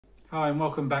Hi and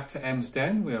welcome back to M's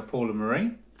Den. We are Paul and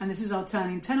Marie. And this is our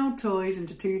turning 10 old toys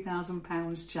into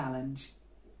 £2,000 challenge.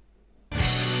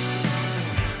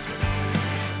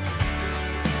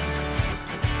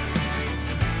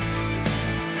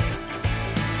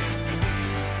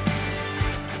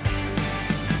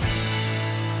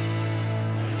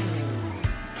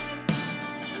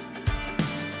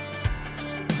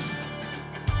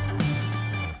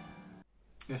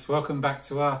 Yes, welcome back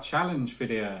to our challenge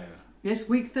video. Yes,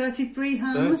 week 33,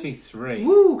 hun. 33.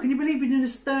 Woo, can you believe we've been doing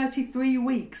this 33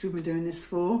 weeks we've been doing this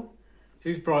for?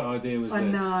 Whose bright idea was this?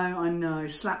 I know,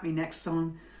 slap me next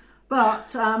time.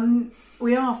 But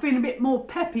we are feeling a bit more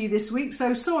peppy this week,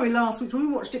 so sorry last week when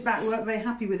we watched it back we weren't very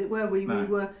happy with it, were we? No. We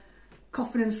were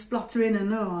coughing and spluttering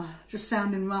and just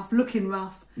sounding rough, looking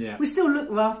rough. Yeah. We still look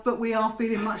rough, but we are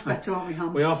feeling much better, aren't we,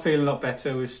 hun? We are feeling a lot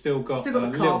better. We've still got a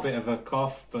little cough. bit of a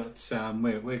cough, but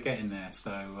we're getting there,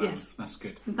 so yes. That's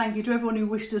good. And thank you to everyone who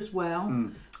wished us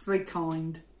well. It's very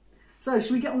kind. So,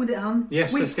 should we get on with it, hun?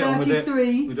 Yes, week let's get 33. on with it.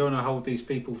 We don't want to hold these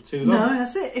people for too long. No,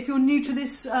 that's it. If you're new to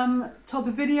this type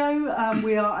of video,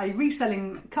 we are a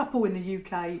reselling couple in the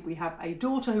UK. We have a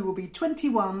daughter who will be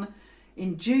 21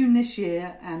 in June this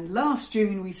year, and last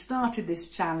June we started this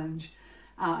challenge,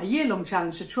 a year-long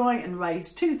challenge to try and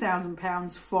raise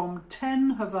 £2,000 from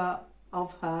 10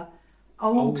 of her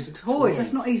old toys.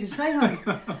 That's not easy to say, honey.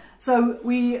 So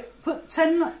we put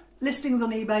 10 listings on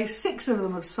eBay, 6 of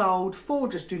them have sold, 4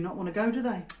 just do not want to go, do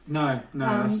they? No,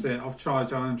 that's it. I've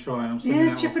tried, I'm trying. I'm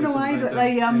chipping away, but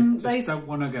they just don't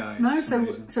want to go. No, so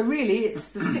really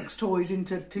it's the 6 toys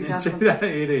into 2000.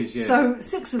 It is, yeah. So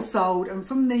 6 have sold, and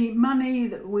from the money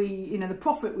that the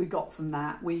profit we got from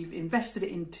that, we've invested it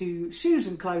into shoes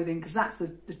and clothing, because that's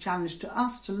the challenge to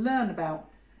us, to learn about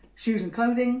shoes and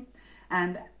clothing.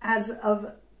 And as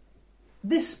of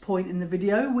this point in the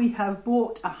video, we have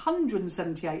bought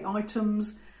 178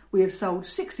 items. We have sold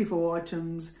 64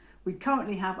 items. We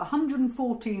currently have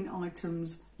 114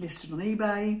 items listed on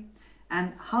eBay.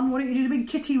 And hun, why don't you do the big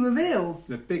kitty reveal?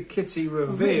 The big kitty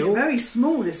reveal. Very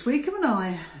small this week, haven't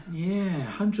I? Yeah,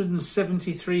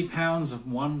 £173 and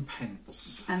 1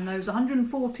 pence. And those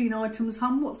 114 items,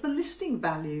 hun, what's the listing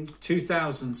value?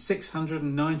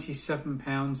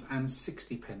 £2,697 and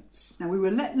 60 pence. Now, we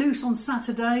were let loose on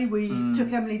Saturday. We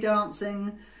took Emily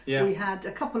dancing. Yeah. We had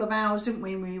a couple of hours, didn't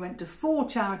we? And we went to 4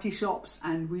 charity shops,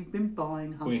 and we've been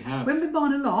buying, hun. We have. We haven't been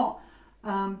buying a lot.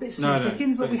 Bits of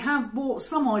pickings, but we have bought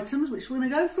some items which we're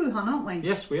going to go through, hun, aren't we?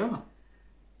 Yes, we are.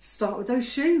 Start with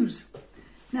those shoes.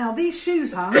 Now, these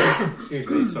shoes, hun... Excuse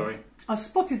me, sorry. I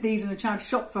spotted these in a charity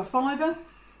shop for £5.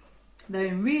 They're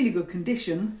in really good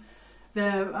condition.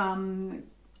 They're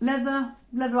leather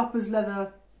uppers,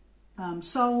 leather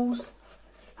soles.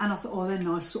 And I thought, they're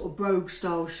nice sort of brogue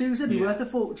style shoes. They'd be worth a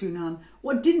fortune, hun.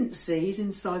 What I didn't see is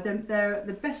inside them, they're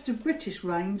the best of British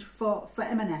range for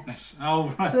M&S.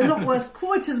 Oh, right. So they're not worth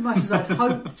quite as much as I'd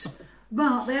hoped.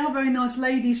 But they are very nice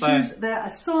ladies' shoes. They're a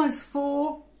size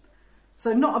 4.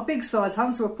 So not a big size,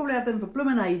 hun. So we'll probably have them for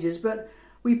blooming ages. But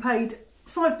we paid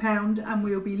 £5 and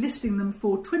we'll be listing them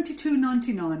for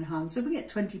 £22.99, hun. So if we get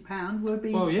 £20, we'll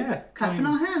be clapping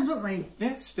our hands, won't we?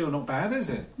 Yeah, still not bad, is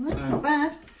it? No, not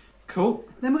bad. Cool.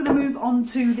 Then we're going to move on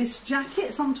to this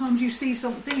jacket. Sometimes you see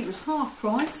something, it was half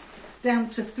price, down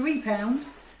to £3.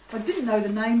 I didn't know the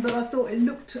name, but I thought it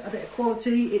looked a bit of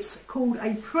quality. It's called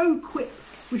a Pro Quip,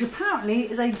 which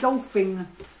apparently is a golfing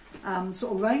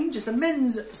sort of range. It's a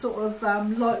men's sort of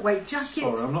lightweight jacket.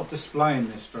 Sorry, I'm not displaying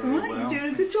this very well. You're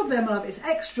doing a good job there, my love. It's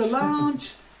extra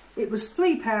large. It was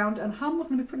 £3, and hun, we're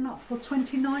going to be putting up for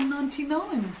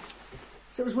 £29.99.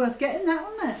 So it was worth getting that,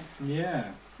 wasn't it?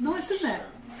 Yeah. Nice, isn't it?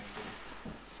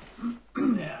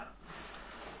 Yeah.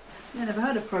 I never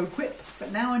heard of Pro Quip,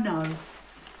 but now I know.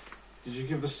 Did you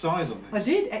give the size on this? I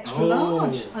did, extra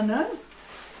large. I know.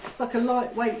 It's like a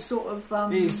lightweight sort of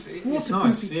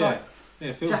waterproofy type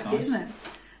jacket, isn't it?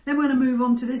 Then we're going to move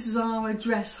on to this is our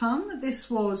dress, hun. This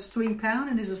was £3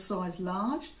 and is a size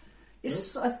large.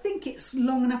 It's I think it's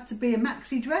long enough to be a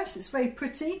maxi dress. It's very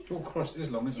pretty. Oh, Christ, it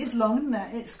is long, isn't it? It's long, isn't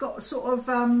it? It's got sort of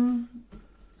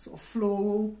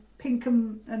floral, pink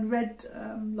and red,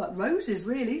 like roses.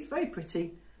 Really, it's very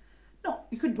pretty.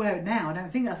 You couldn't wear it now. I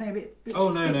don't think. I think a bit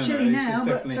chilly now.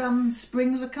 But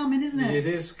springs are coming, isn't it? It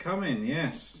is coming.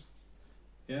 Yes.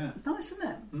 Yeah. Nice, isn't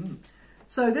it?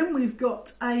 So then we've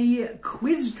got a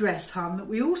quiz dress, hun, that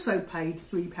we also paid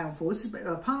 £3 for. This is a bit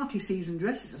of a party season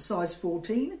dress. It's a size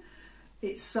 14.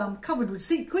 It's covered with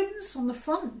sequins on the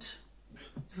front.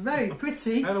 It's very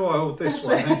pretty. How do I hold this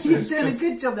one? You're doing a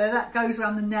good job there. That goes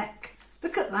around the neck.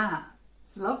 Look at that.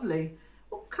 Lovely.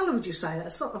 What colour would you say?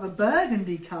 That's sort of a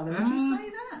burgundy colour. Would you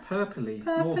say that? Purpley.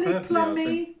 Purpley, More purpley,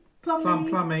 plummy.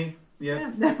 Plummy.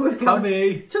 Yeah. There we've got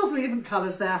Plummy. 2 or 3 different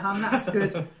colours there, hun. That's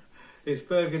good. It's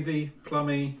burgundy,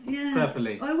 plummy,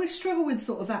 purpley. I always struggle with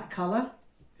sort of that colour.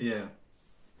 Yeah.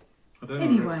 I don't know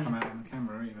if it'll come out on the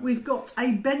camera either. We've got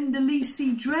a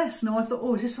Bendelisi dress. Now I thought,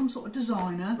 oh, is this some sort of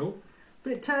designer? Oh.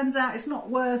 But it turns out it's not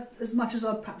worth as much as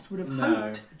I perhaps would have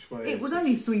hoped. Which way it was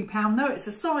only £3 though. It's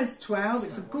a size 12.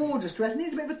 It's a gorgeous dress. It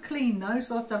needs a bit of a clean though,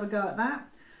 so I'll have to have a go at that.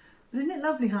 But isn't it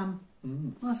lovely, hun?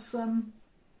 Nice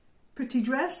pretty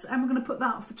dress. And we're going to put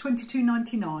that up for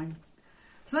 £22.99.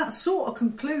 So that sort of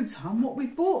concludes, hun, what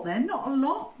we've bought then. Not a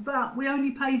lot, but we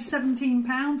only paid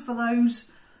 £17 for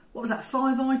those, what was that,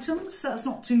 5 items? So that's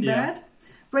not too bad.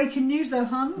 Breaking news though,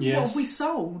 hun. Yes. What have we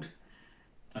sold?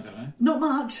 I don't know. Not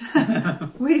much.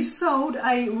 We've sold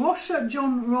a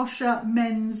John Rocha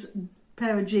men's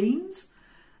pair of jeans.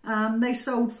 They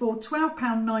sold for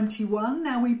 £12.91.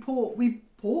 Now we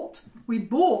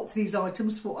bought these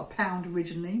items for £1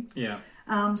 originally. Yeah.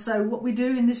 So what we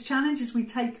do in this challenge is we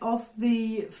take off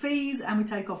the fees and we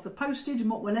take off the postage, and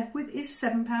what we're left with is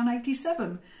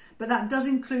 £7.87. But that does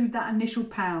include that initial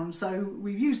 £1. So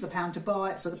we've used the £1 to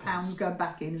buy it, so the £1's go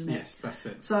back in, isn't it? Yes, that's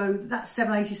it. So that's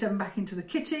 £7.87 back into the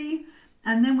kitty.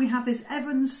 And then we have this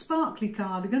Evans sparkly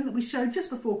cardigan that we showed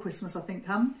just before Christmas, I think,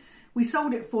 We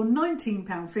sold it for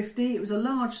 £19.50. It was a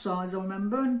large size, I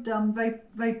remember, and very,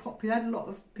 very popular. Had a lot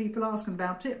of people asking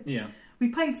about it. Yeah. We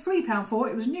paid £3 for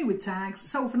it. It was new with tags.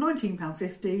 Sold for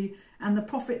 £19.50, and the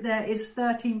profit there is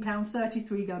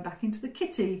 £13.33 going back into the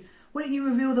kitty. Why don't you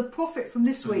reveal the profit from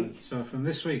this week? So from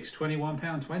this week's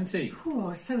 £21.20.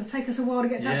 Oh, so it'll take us a while to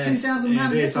get that Yes,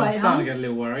 £2,000 this way, I'm starting to get a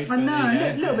little worried. I know,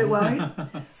 a little bit worried.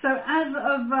 So as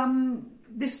of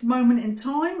this moment in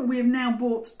time, we have now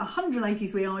bought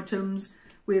 183 items.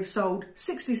 We have sold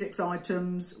 66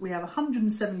 items. We have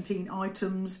 117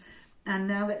 items. And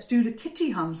now let's do the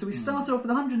kitty hunt. So we started off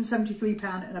with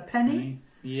 £173 and a penny.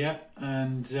 Yep,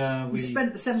 and we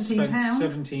spent the £17.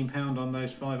 £17 on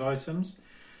those 5 items,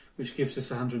 which gives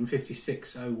us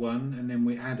 £156.01, and then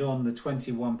we add on the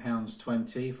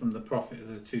 £21.20 from the profit of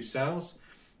the 2 sales,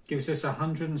 gives us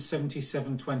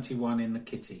 £177.21 in the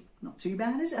kitty. Not too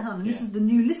bad, is it, hun? This is the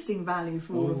new listing value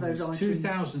for all of those items.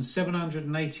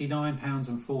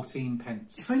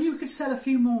 £2,789.14. If only we could sell a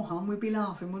few more, hun, we'd be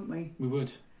laughing, wouldn't we? We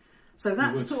would. So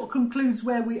that sort of concludes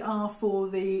where we are for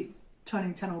the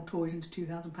Turning 10 Old Toys into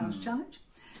 £2,000 challenge.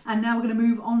 And now we're going to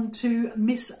move on to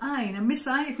Miss A. Now, Miss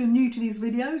A, if you're new to these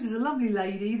videos, is a lovely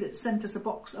lady that sent us a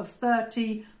box of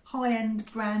 30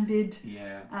 high-end branded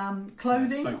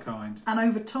clothing. So kind. And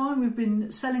over time, we've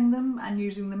been selling them and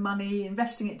using the money,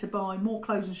 investing it to buy more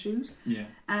clothes and shoes. Yeah.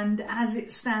 And as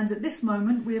it stands at this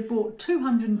moment, we have bought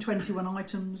 221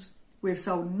 items. We've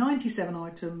sold 97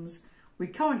 items. We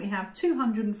currently have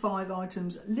 205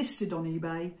 items listed on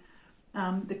eBay.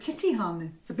 The kitty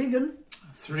hun, it's a big one.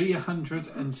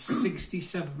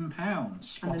 £367.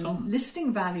 Spot on. The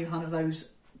listing value, hun, of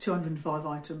those 205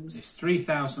 items is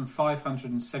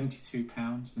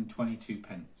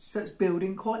 £3,572.22. So it's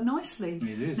building quite nicely.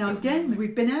 It is. Now again,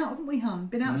 we've been out, haven't we, hun?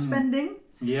 Been out spending.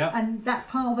 Yeah. And that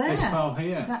pile there. This pile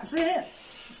here. That's it.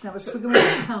 Let's have a swig of it,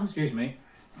 hun. Excuse me.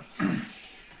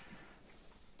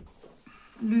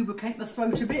 Lubricate my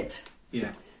throat a bit.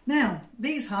 Yeah. Now,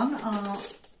 these, hun, are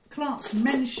Clark's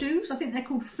men's shoes. I think they're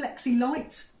called Flexi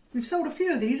Light. We've sold a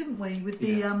few of these, haven't we, with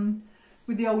the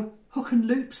old hook and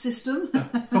loop system.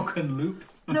 Hook and loop.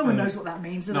 No one knows what that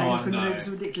means, do they? No, Hook and no. loop is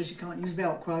ridiculous. You can't use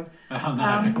Velcro. Oh,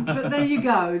 no. But there you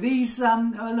go. These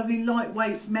are lovely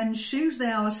lightweight men's shoes. They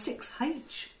are a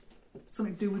 6H.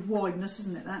 Something to do with wideness,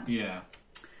 isn't it? That. Yeah.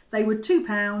 They were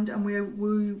 £2, and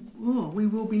we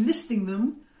will be listing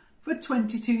them for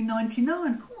 £22.99.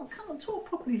 I can't talk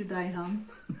properly today, hun.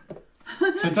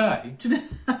 Today?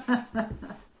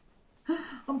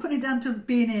 I'm putting it down to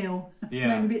being ill. It's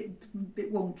Yeah. maybe a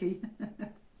bit wonky.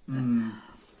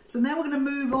 So now we're going to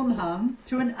move on, hun,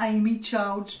 to an Amy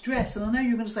Childs dress. And I know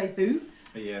you're going to say who.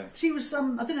 Yeah. She was I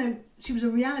don't know, she was a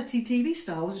reality TV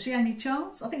star, wasn't she, Amy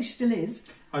Childs? I think she still is.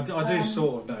 I do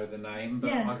sort of know the name, but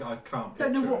yeah. I can't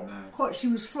Don't know picture what it now. quite she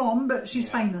was from, but she's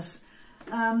famous.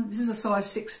 This is a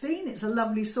size 16. It's a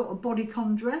lovely sort of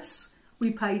bodycon dress.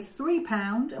 We paid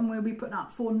 £3 and we'll be putting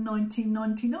up for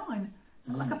 £19.99. It's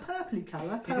like a purpley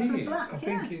colour, purple and black. I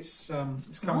think it's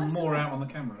coming more out on the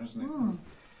camera, isn't it?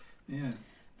 Yeah.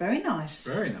 Very nice.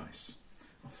 Very nice.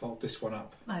 I'll fold this one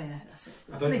up. Oh yeah, that's it.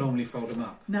 I don't normally fold them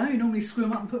up. No, you normally screw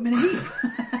them up and put them in a heap.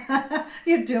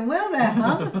 You're doing well there,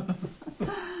 Mum.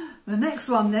 The next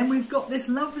one then, we've got this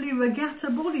lovely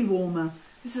regatta body warmer.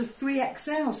 This is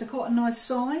 3XL, so quite a nice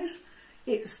size.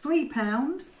 It's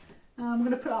 £3. I'm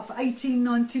going to put it up for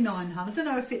 £18.99, hun. I don't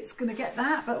know if it's going to get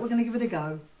that, but we're going to give it a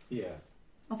go. Yeah.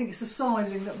 I think it's the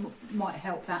sizing that might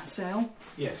help that sell.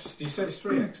 Yes. Do you say it's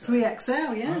 3XL?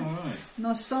 3XL, yeah. Oh, right.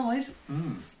 Nice size.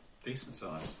 Decent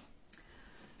size.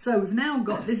 So we've now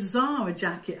got this Zara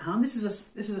jacket, hun. This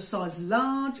is a size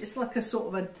large. It's like a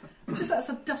sort of that's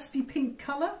a dusty pink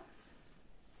colour.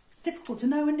 It's difficult to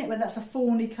know, isn't it, whether that's a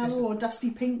fawny colour or a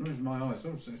dusty pink. Where's my eyes?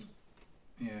 Oh,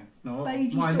 yeah. No,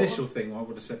 Beigey my initial thing I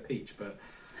would have said peach, but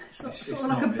sort it's of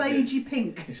like not, a beigey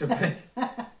pink. It's a beige.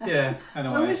 Yeah,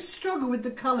 anyway. I always struggle with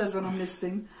the colours when I'm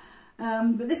listing.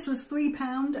 But this was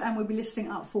 £3 and we'll be listing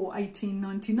it up for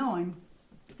 $18.99.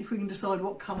 If we can decide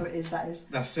what colour it is, that is.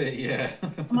 That's it, yeah.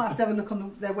 I might have to have a look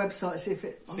on their website, see if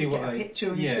it. See what get a picture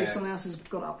and see if someone else has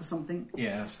got it up or something.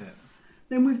 Yeah, that's it.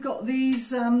 Then we've got these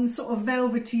sort of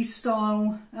velvety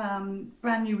style,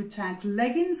 brand new with tagged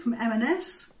leggings from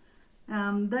M&S.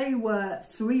 They were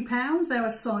 £3. They were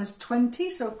size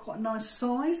 20, so quite a nice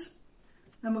size.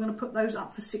 And we're going to put those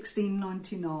up for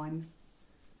 $16.99.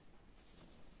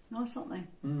 Nice, aren't they?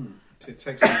 It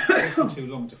takes me too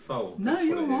long to fold. No,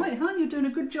 you're all right, hon. You're doing a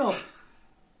good job.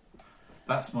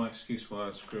 That's my excuse why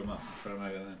I screw them up and throw them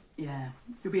over there. Yeah,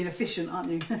 you're being efficient, aren't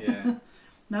you? Yeah.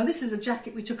 Now, this is a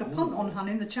jacket we took a punt on, hun,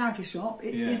 in the charity shop.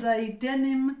 It is a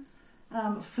denim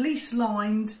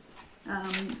fleece-lined,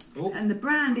 and the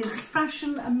brand is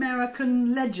Fashion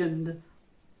American Legend.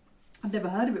 I've never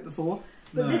heard of it before,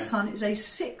 but this, hun, is a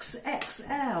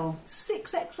 6XL.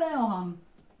 6XL, hun.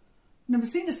 Never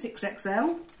seen a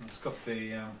 6XL. It's got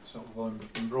the sort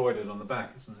of embroidered on the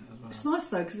back, isn't it? As well. It's nice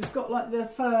though because it's got like the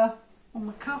fur on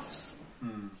the cuffs.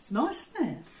 It's nice,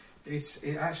 isn't it?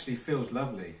 It actually feels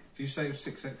lovely. Do you say it was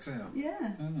 6XL?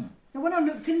 Yeah. Oh. Now when I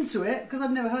looked into it, because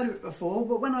I'd never heard of it before,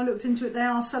 but when I looked into it, they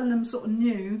are selling them sort of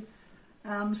new.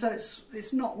 So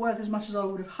it's not worth as much as I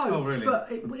would have hoped. Oh, really? But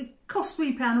it cost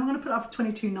 £3, and we're going to put it up for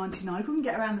 $22.99. If we can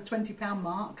get around the £20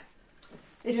 mark.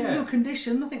 It's in good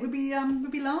condition. I think we'd be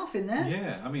laughing there.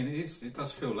 Yeah, I mean it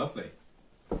does feel lovely.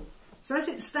 So as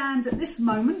it stands at this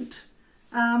moment,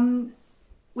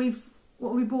 what have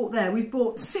we bought there? We've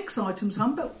bought 6 items,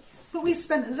 hun, but we've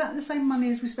spent exactly the same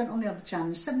money as we spent on the other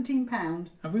challenge, £17.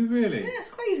 Have we really? Yeah, it's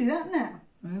crazy, that, isn't it?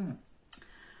 Yeah.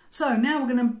 So now we're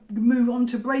going to move on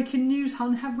to breaking news,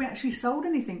 hun. Have we actually sold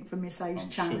anything for Miss A's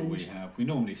challenge? I'm sure we have. We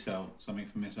normally sell something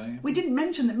for Miss A. We didn't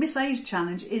mention that Miss A's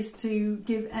challenge is to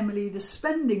give Emily the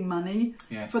spending money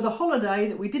for the holiday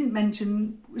that we didn't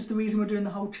mention was the reason we're doing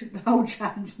the whole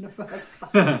challenge in the first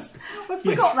place. We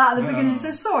forgot that at the beginning,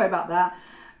 so sorry about that.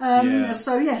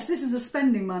 So yes, this is the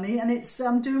spending money, and it's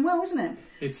doing well, isn't it?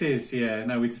 It is, yeah.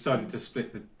 No, we decided to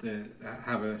split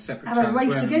have a separate have challenge. A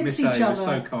race against Miss each A other. was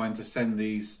so kind to send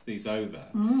these over,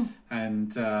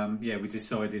 and we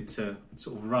decided to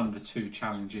sort of run the 2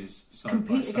 challenges side by side.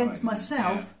 Compete against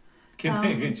myself.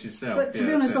 Compete against yourself. But to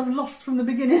be honest, I've lost from the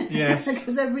beginning. Yes.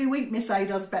 Because every week Miss A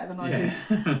does better than I do.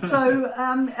 So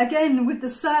again, with the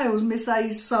sales, Miss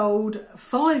A's sold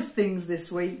 5 things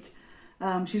this week.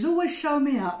 She's always showing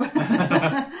me up.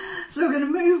 So we're going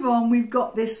to move on. We've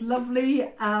got this lovely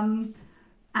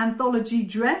anthology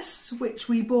dress, which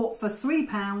we bought for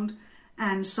 £3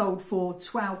 and sold for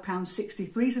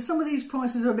 £12.63. So some of these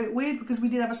prices are a bit weird because we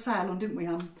did have a sale on, didn't we,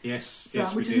 hon? Yes, So,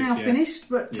 yes, which we is did, now yes. finished,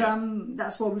 but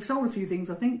that's why we've sold a few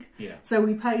things, I think. Yeah. So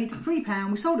we paid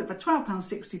 £3, we sold it for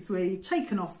 £12.63,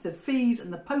 taken off the fees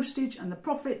and the postage, and the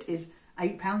profit is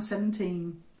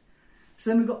 £8.17. So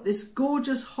then we've got this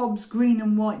gorgeous Hobbs green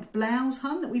and white blouse,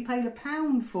 hun, that we paid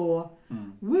 £1 for.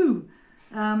 Woo!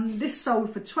 This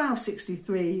sold for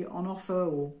 £12.63 on offer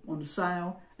or on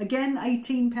sale. Again,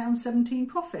 £18.17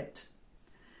 profit.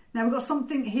 Now we've got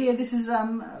something here. This is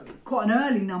quite an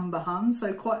early number, hun,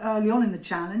 so quite early on in the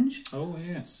challenge. Oh,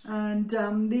 yes. And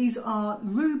these are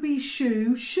Ruby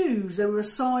shoes. They were a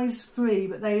size 3,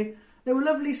 but they were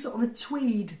lovely, sort of a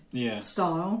tweed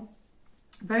style.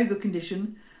 Very good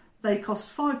condition. They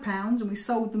cost £5 and we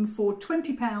sold them for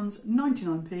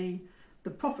 £20.99p. The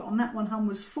profit on that one, hun,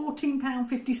 was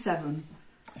 £14.57.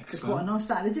 It's quite a nice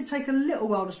that. They did take a little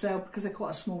while to sell because they're quite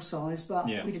a small size, but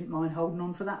we didn't mind holding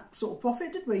on for that sort of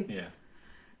profit, did we? Yeah.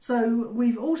 So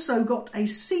we've also got a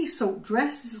sea salt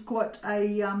dress. This is quite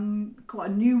a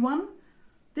new one.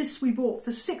 This we bought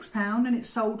for £6 and it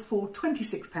sold for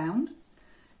 £26.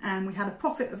 And we had a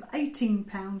profit of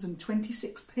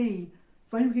 £18.26p.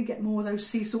 If only we could get more of those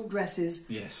sea salt dresses.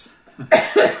 Yes.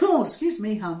 Oh, excuse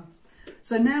me, hun.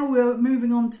 So now we're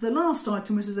moving on to the last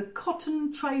item, which is a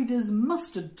Cotton Traders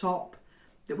mustard top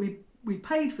that we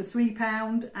paid for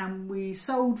 £3 and we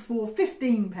sold for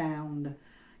 £15,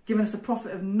 giving us a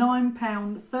profit of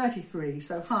 £9.33.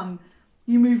 So, hun,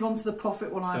 you move on to the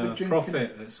profit while I have a drink. So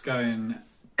profit that's going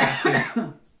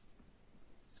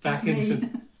back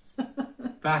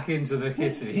into the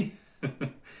kitty.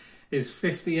 is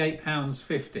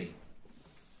 £58.50.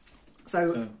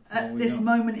 So at this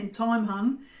moment in time,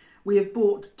 hun, we have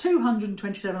bought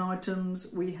 227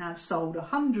 items. We have sold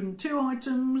 102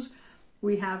 items.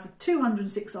 We have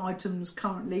 206 items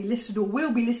currently listed or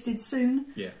will be listed soon.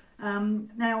 Yeah.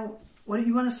 Now, why don't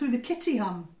you run us through the kitty,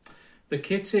 hun? The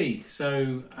kitty.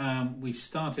 So we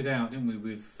started out, didn't we,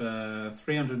 with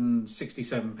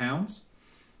 £367.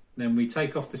 Then we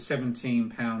take off the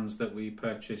 £17 that we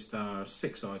purchased our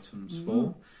 6 items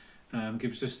for.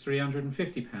 Gives us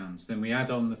 £350. Then we add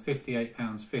on the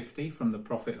 £58.50 from the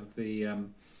profit of the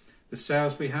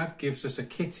sales we had. Gives us a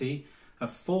kitty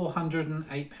of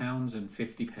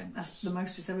 £408.50. That's the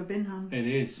most it's ever been, hun. It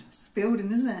is. It's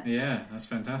building, isn't it? Yeah, that's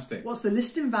fantastic. What's the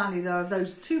listing value though of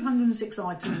those 206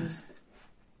 items?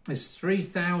 It's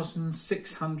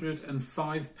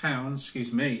 £3,605.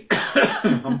 Excuse me,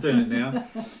 I'm doing it now.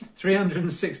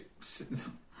 306.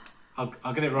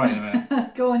 I'll get it right in a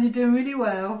minute. Go on, you're doing really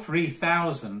well.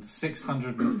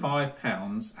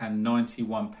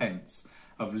 £3,605.91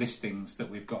 of listings that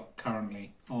we've got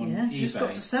currently on eBay. You've just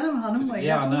got to sell them, haven't we?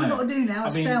 Yeah, That's all we've got to do now,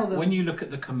 is sell them. When you look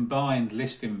at the combined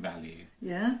listing value,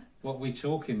 yeah, what we're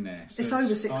talking there? So it's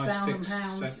over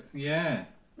 £6,000. Yeah,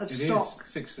 of it stock.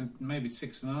 Is maybe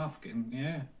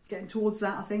 6.5. Getting towards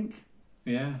that, I think.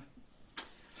 Yeah.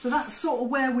 So that's sort of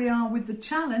where we are with the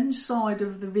challenge side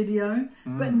of the video.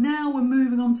 But now we're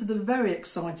moving on to the very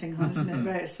exciting, hun, isn't it?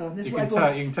 Very exciting. You can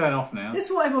turn off now. This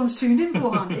is what everyone's tuned in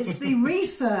for, hun. It's the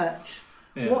research.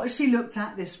 Yeah. What has she looked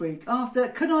at this week? After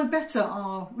Could I Better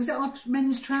was it our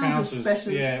men's trousers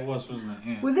special? Yeah, it was, wasn't it?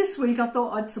 Yeah. Well, this week I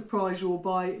thought I'd surprise you all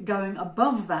by going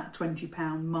above that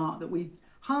 £20 mark that we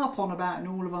harp on about in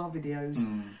all of our videos.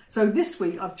 So this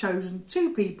week I've chosen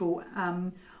 2 people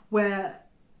where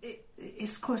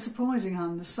it's quite surprising,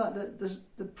 hun.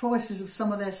 The prices of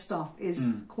some of their stuff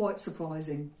is quite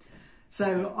surprising.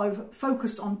 So I've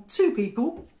focused on 2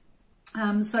 people.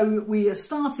 So we are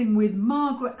starting with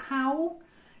Margaret Howell.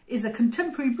 Is a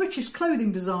contemporary British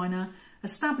clothing designer,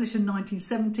 established in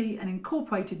 1970 and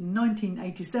incorporated in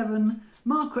 1987.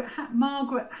 Margaret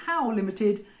Howell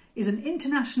Limited is an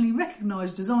internationally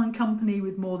recognised design company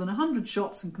with more than 100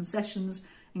 shops and concessions,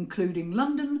 including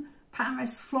London,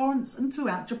 Paris, Florence and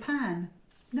throughout Japan.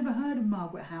 Never heard of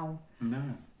Margaret Howell.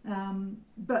 No.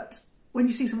 But when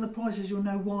you see some of the prices, you'll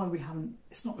know why we haven't.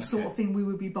 It's not the sort of thing we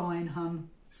would be buying, hun.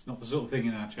 It's not the sort of thing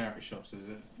in our charity shops, is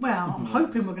it? Well, I'm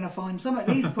hoping we're going to find some at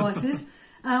these prices.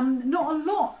 Not a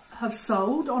lot have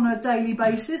sold on a daily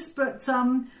basis, but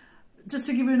just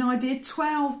to give you an idea,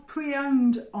 12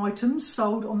 pre-owned items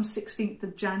sold on the 16th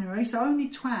of January, so only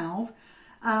 12.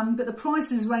 But the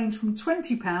prices range from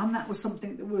 £20, that was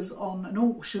something that was on an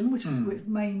auction, which is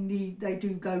mainly they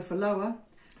do go for lower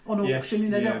on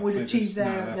auction, they don't always achieve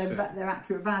their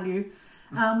accurate value.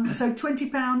 So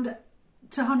 £20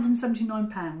 to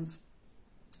 £179.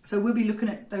 So we'll be looking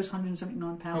at those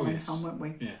 £179 ones, won't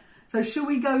we? Yeah. So shall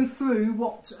we go through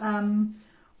what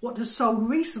has sold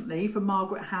recently for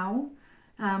Margaret Howell?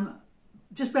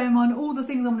 Just bear in mind all the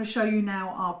things I'm going to show you now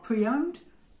are pre-owned.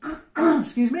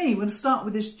 Excuse me. We're going to start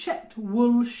with this checked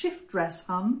wool shift dress,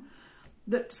 hun,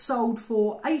 that sold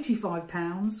for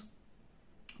 £85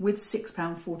 with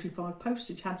 £6.45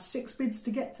 postage. Had 6 bids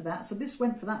to get to that, so this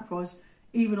went for that price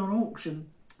even on auction.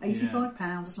 £85,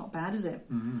 that's not bad, is it?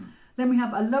 Then we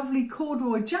have a lovely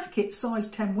corduroy jacket, size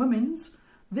 10 women's.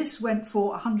 This went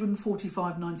for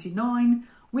 £145.99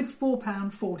 with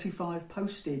 £4.45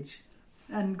 postage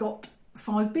and got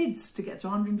 5 bids to get to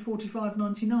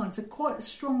 £145.99. So quite a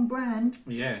strong brand.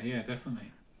 Yeah,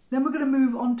 definitely. Then we're going to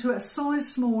move on to a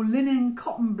size small linen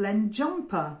cotton blend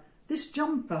jumper. This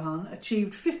jumper, hun,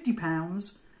 achieved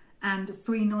 £50 and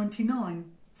 £3.99.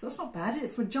 So that's not bad, is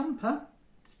it, for a jumper?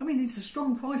 I mean, these are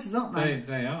strong prices, aren't they?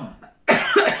 They are.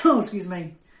 Oh, excuse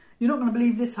me. You're not going to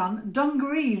believe this, hun.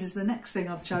 Dungarees is the next thing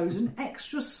I've chosen.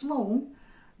 Extra small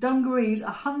dungarees,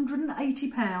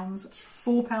 £180,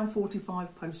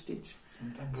 £4.45 postage.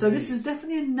 So this is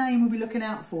definitely a name we'll be looking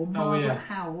out for. Margaret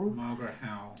Howell. Margaret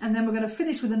Howell. And then we're going to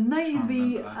finish with a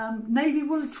navy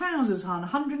wool trousers, hun.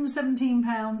 £117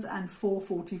 and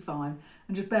 £4.45.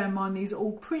 And just bear in mind these are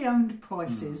all pre-owned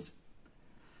prices.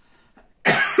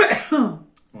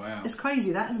 Wow. It's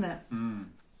crazy, that, isn't it?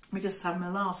 We're just having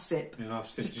a last sip.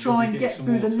 Just try and get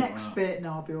through the next bit.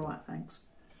 No, I'll be all right, thanks.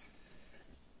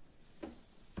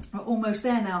 We're almost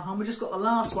there now, hun. We've just got the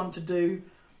last one to do,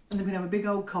 and then we can have a big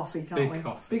old coffee, can't we?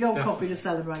 Big old coffee to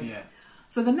celebrate. Yeah.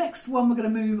 So the next one we're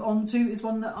going to move on to is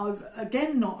one that I've,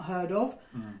 again, not heard of.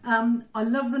 I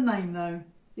love the name, though.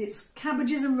 It's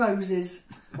Cabbages and Roses.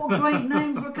 What a great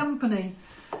name for a company.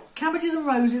 Cabbages and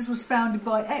Roses was founded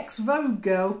by ex-Vogue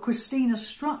girl Christina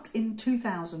Strutt in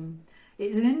 2000.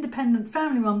 It is an independent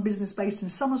family-run business based in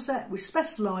Somerset which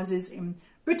specialises in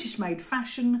British-made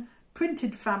fashion,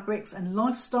 printed fabrics and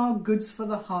lifestyle goods for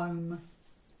the home.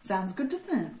 Sounds good,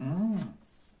 doesn't it?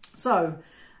 So,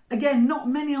 again, not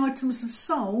many items have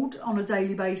sold on a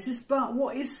daily basis, but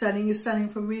what is selling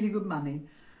for really good money.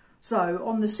 So,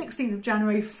 on the 16th of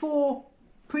January, 4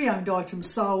 pre-owned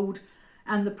items sold,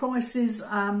 and the prices,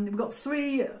 we've got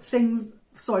 4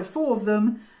 of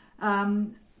them.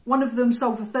 One of them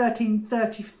sold for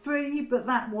 $13.33, but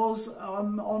that was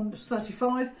on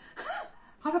 35.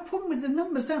 I have a problem with the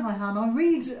numbers, don't I, Han? I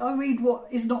read what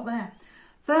is not there.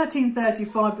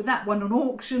 $13.35, but that went on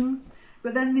auction.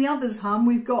 But then the others, Han,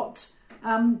 we've got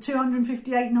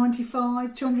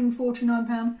 $258.95,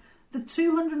 £249. The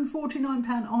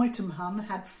 £249 item, Han,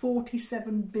 had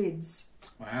 47 bids.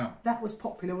 Wow. That was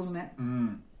popular, wasn't it?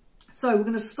 So we're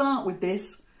going to start with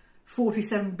this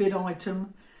 47 bid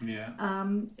item. Yeah.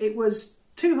 It was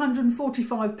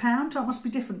 £245. That must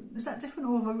be different. Is that different,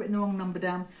 or have I written the wrong number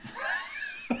down?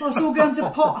 Well, it's all going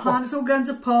to pot, Han. It's all going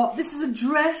to pot. This is a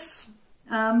dress.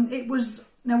 It was...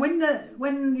 Now,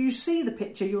 when you see the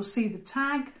picture, you'll see the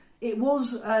tag. It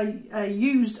was a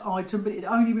used item, but it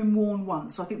had only been worn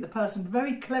once. So I think the person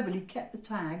very cleverly kept the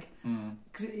tag,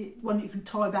 because one you can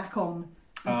tie back on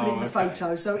and put it in the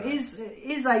photo. So it is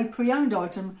a pre-owned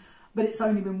item, but it's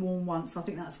only been worn once. I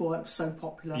think that's why it was so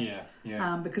popular. Yeah.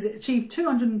 Because it achieved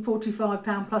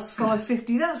 £245 plus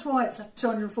 $5.50. That's why it's at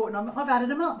 $249. I've added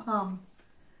them up,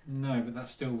 No, but that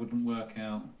still wouldn't work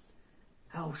out.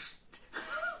 Oh,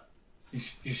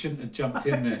 you shouldn't have jumped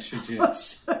in there, should you? I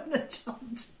shouldn't have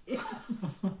jumped in.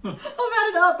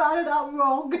 I've added up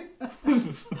wrong.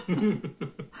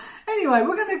 Anyway,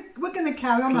 we're gonna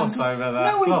carry on. Gloss over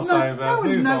that. No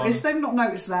one's noticed. They've not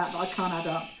noticed that I can't add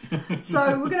up.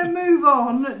 So we're going to move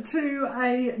on to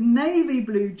a navy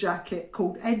blue jacket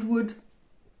called Edward,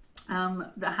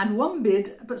 that had 1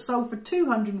 bid but sold for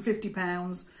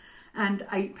 £250. And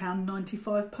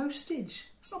 £8.95 postage.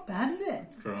 It's not bad, is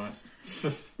it? Christ.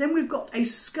 Then we've got a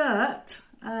skirt.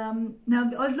 Now,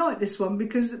 I like this one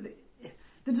because the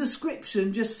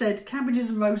description just said Cabbages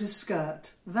and Roses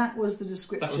skirt. That was the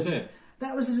description. That was it?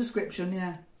 That was the description,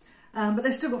 yeah. But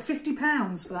they've still got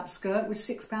 £50 for that skirt with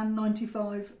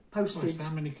 £6.95 postage. Christ,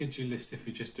 how many could you list if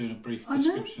you're just doing a brief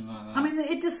description like that? I mean,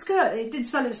 it did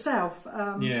sell itself.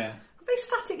 Yeah. Very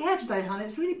static hair today, hon.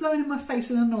 It's really blowing in my face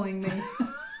and annoying me.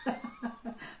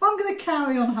 Well, I'm going to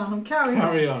carry on, hun. I'm carrying on.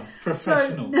 Carry on.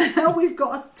 Professional. So now we've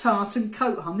got a tartan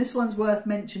coat, hun. This one's worth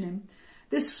mentioning.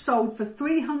 This sold for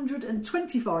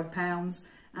 £325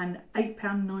 and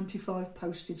 £8.95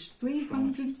 postage.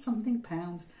 300 something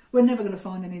pounds. We're never going to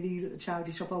find any of these at the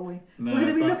charity shop, are we? No, we're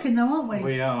going to be looking though, aren't we?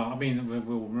 We are. I mean,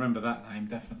 we'll remember that name,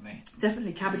 definitely.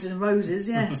 Definitely Cabbages and Roses,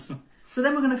 yes. So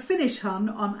then we're going to finish, hun,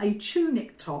 on a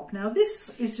tunic top. Now,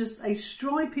 this is just a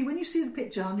stripy... When you see the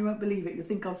picture, hun, you won't believe it. You'll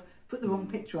think I've put the wrong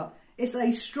picture up. It's a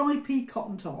stripy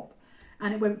cotton top.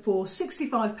 And it went for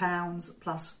 £65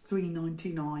 plus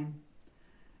 $3.99.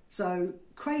 So,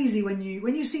 crazy when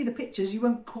you see the pictures, you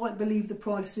won't quite believe the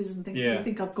prices and you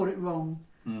think I've got it wrong.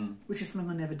 Which is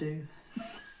something I never do.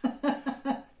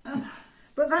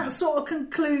 But that sort of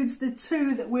concludes the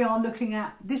 2 that we are looking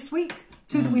at this week.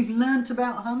 2 that we've learnt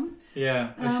about, hun.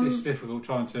 Yeah, it's difficult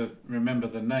trying to remember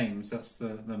the names. That's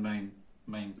the main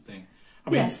thing. I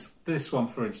mean, this one,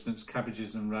 for instance,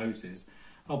 Cabbages and Roses.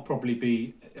 I'll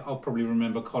probably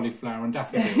remember cauliflower and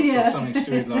daffodils or something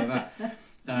stupid like that.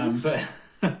 But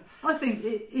I think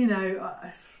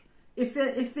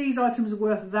if these items are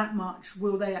worth that much,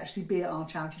 will they actually be at our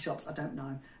charity shops? I don't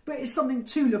know, but it's something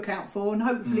to look out for. And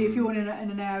hopefully, if you're in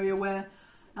an area where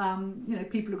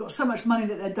people have got so much money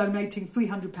that they're donating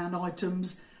 £300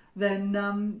 items, then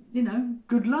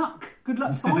good luck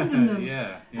finding them.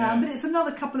 But it's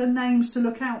another couple of names to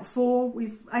look out for.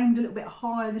 We've aimed a little bit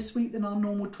higher this week than our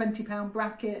normal £20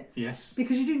 bracket. Yes,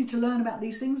 because you do need to learn about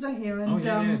these things, don't you? And,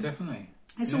 definitely.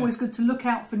 It's always good to look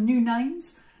out for new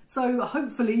names. So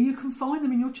hopefully you can find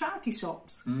them in your charity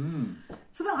shops. So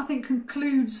that, I think,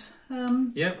 concludes. I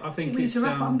think we need to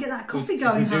wrap up and get that coffee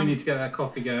going. We do need to get that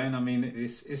coffee going. I mean,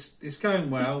 it's going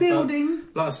well. It's building.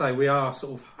 But, like I say, we are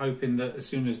sort of hoping that as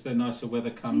soon as the nicer weather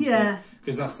comes,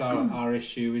 because that's our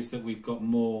issue, is that we've got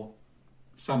more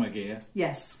summer gear.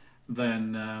 Yes.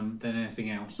 Than anything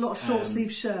else. A lot of short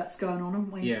sleeve shirts going on,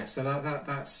 haven't we? Yeah, so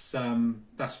that's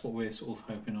what we're sort of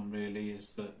hoping on, really,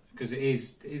 is that, because it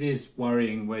is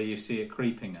worrying where you see it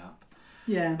creeping up.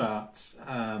 Yeah. But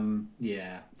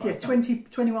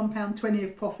 £21.20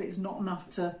 of profit is not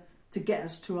enough to get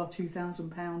us to our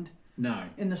 £2,000 No.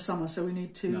 in the summer, so we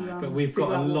need to. No, but we've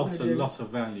got a lot of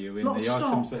value in the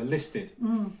items that are listed.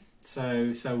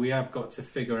 So we have got to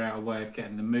figure out a way of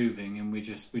getting them moving, and we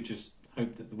just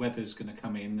hope that the weather's going to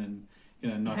come in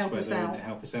and nice help weather and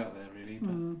help us out there really.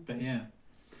 But yeah.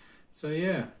 So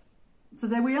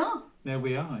there we are. There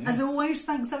we are. Yes. As always,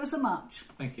 thanks ever so much.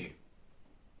 Thank you.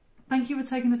 Thank you for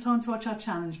taking the time to watch our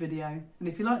challenge video. And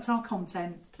if you liked our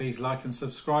content, please like and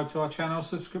subscribe to our channel.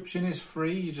 Subscription is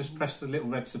free. You just press the little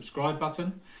red subscribe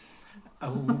button.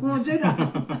 We'll do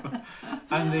that.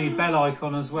 And the bell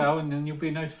icon as well, and then you'll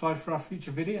be notified for our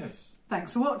future videos.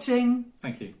 Thanks for watching.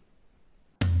 Thank you.